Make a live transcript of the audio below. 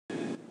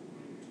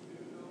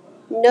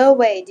No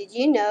way. Did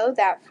you know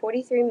that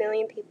 43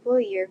 million people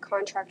a year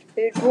contract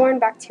foodborne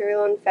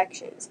bacterial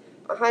infections?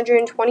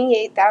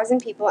 128,000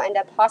 people end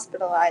up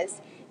hospitalized,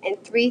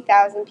 and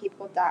 3,000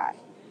 people die.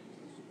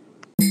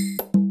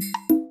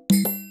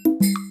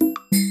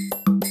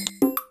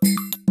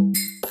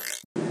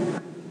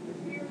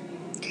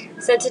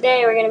 So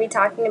today we're going to be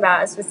talking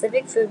about a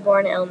specific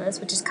foodborne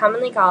illness which is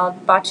commonly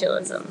called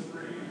botulism.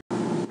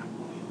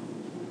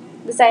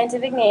 The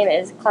scientific name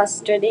is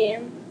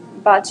Clostridium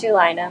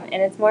botulinum, and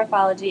its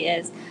morphology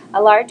is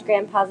a large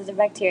gram-positive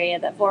bacteria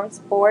that forms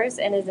spores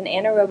and is an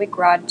anaerobic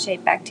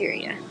rod-shaped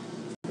bacteria.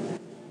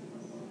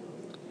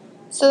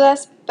 So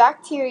this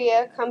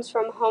bacteria comes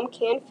from home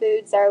canned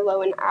foods that are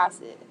low in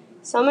acid.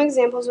 Some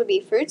examples would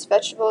be fruits,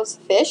 vegetables,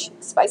 fish,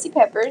 spicy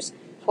peppers,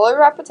 fully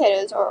wrapped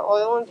potatoes, or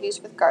oil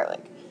infused with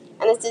garlic.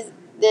 And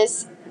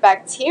this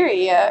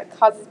bacteria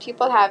causes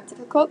people to have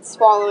difficult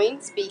swallowing,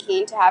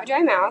 speaking, to have a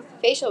dry mouth,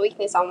 facial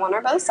weakness on one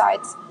or both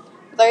sides,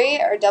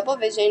 blurry or double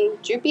vision,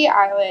 droopy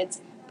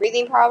eyelids,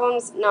 breathing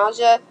problems,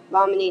 nausea,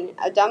 vomiting,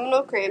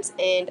 abdominal cramps,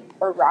 and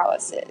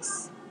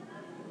paralysis.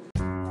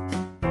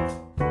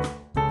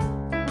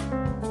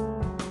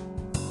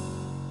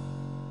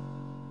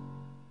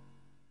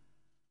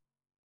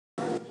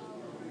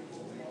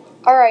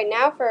 Alright,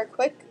 now for a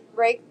quick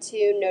break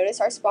to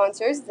notice our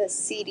sponsors, the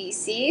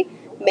CDC,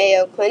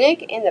 Mayo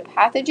Clinic, and the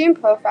Pathogen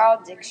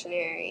Profile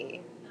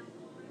Dictionary.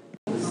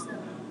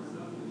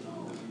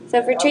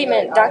 So for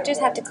treatment, doctors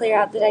have to clear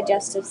out the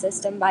digestive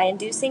system by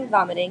inducing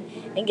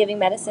vomiting and giving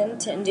medicine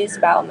to induce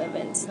bowel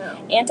movements.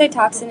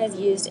 Antitoxin is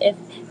used if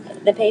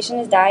the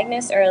patient is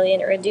diagnosed early,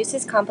 and it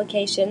reduces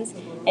complications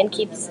and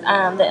keeps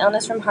the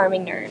illness from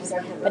harming nerves,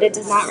 but it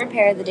does not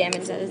repair the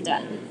damage that is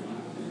done.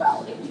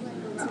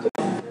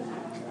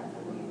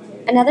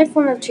 Another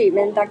form of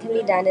treatment that can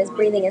be done is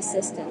breathing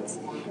assistance,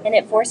 and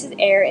it forces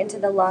air into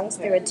the lungs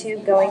through a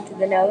tube going through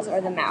the nose or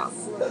the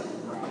mouth.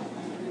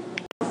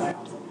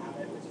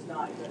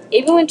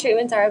 Even when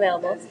treatments are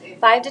available,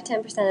 5 to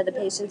 10% of the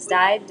patients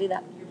die due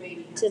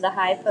to the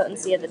high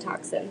potency of the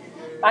toxin.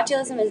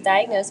 Botulism is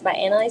diagnosed by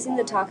analyzing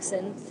the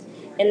toxins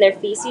in their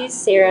feces,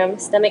 serum,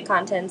 stomach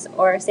contents,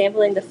 or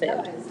sampling the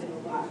food.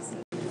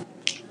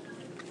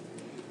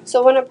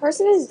 So when a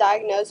person is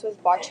diagnosed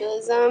with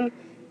botulism,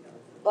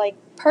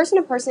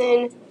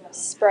 person-to-person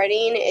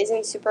spreading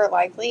isn't super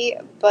likely,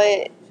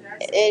 but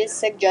it is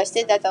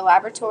suggested that the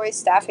laboratory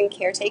staff and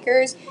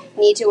caretakers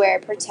need to wear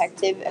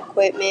protective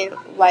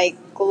equipment like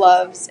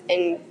gloves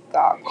and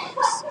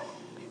goggles,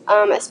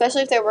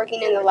 especially if they're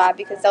working in the lab,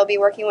 because they'll be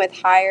working with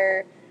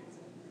higher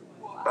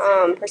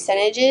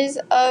percentages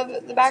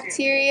of the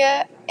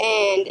bacteria,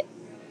 and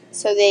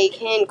so they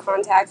can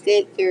contact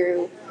it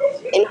through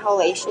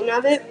inhalation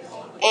of it.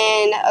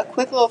 And a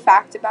quick little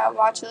fact about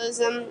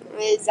botulism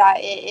is that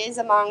it is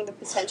among the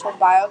potential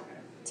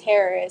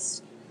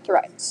bioterrorist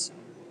threats.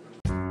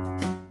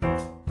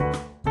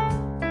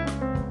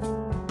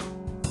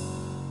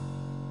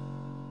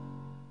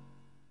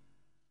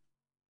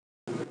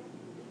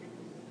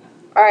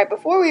 Alright,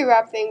 before we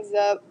wrap things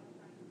up,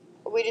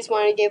 we just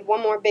want to give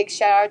one more big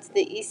shout out to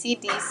the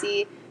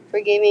ECDC for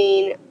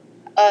giving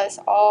us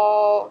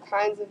all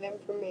kinds of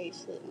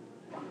information.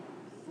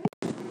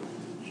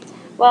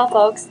 Well,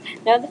 folks,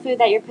 know the food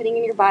that you're putting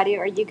in your body,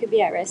 or you could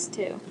be at risk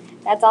too.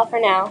 That's all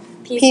for now.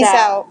 Peace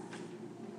out.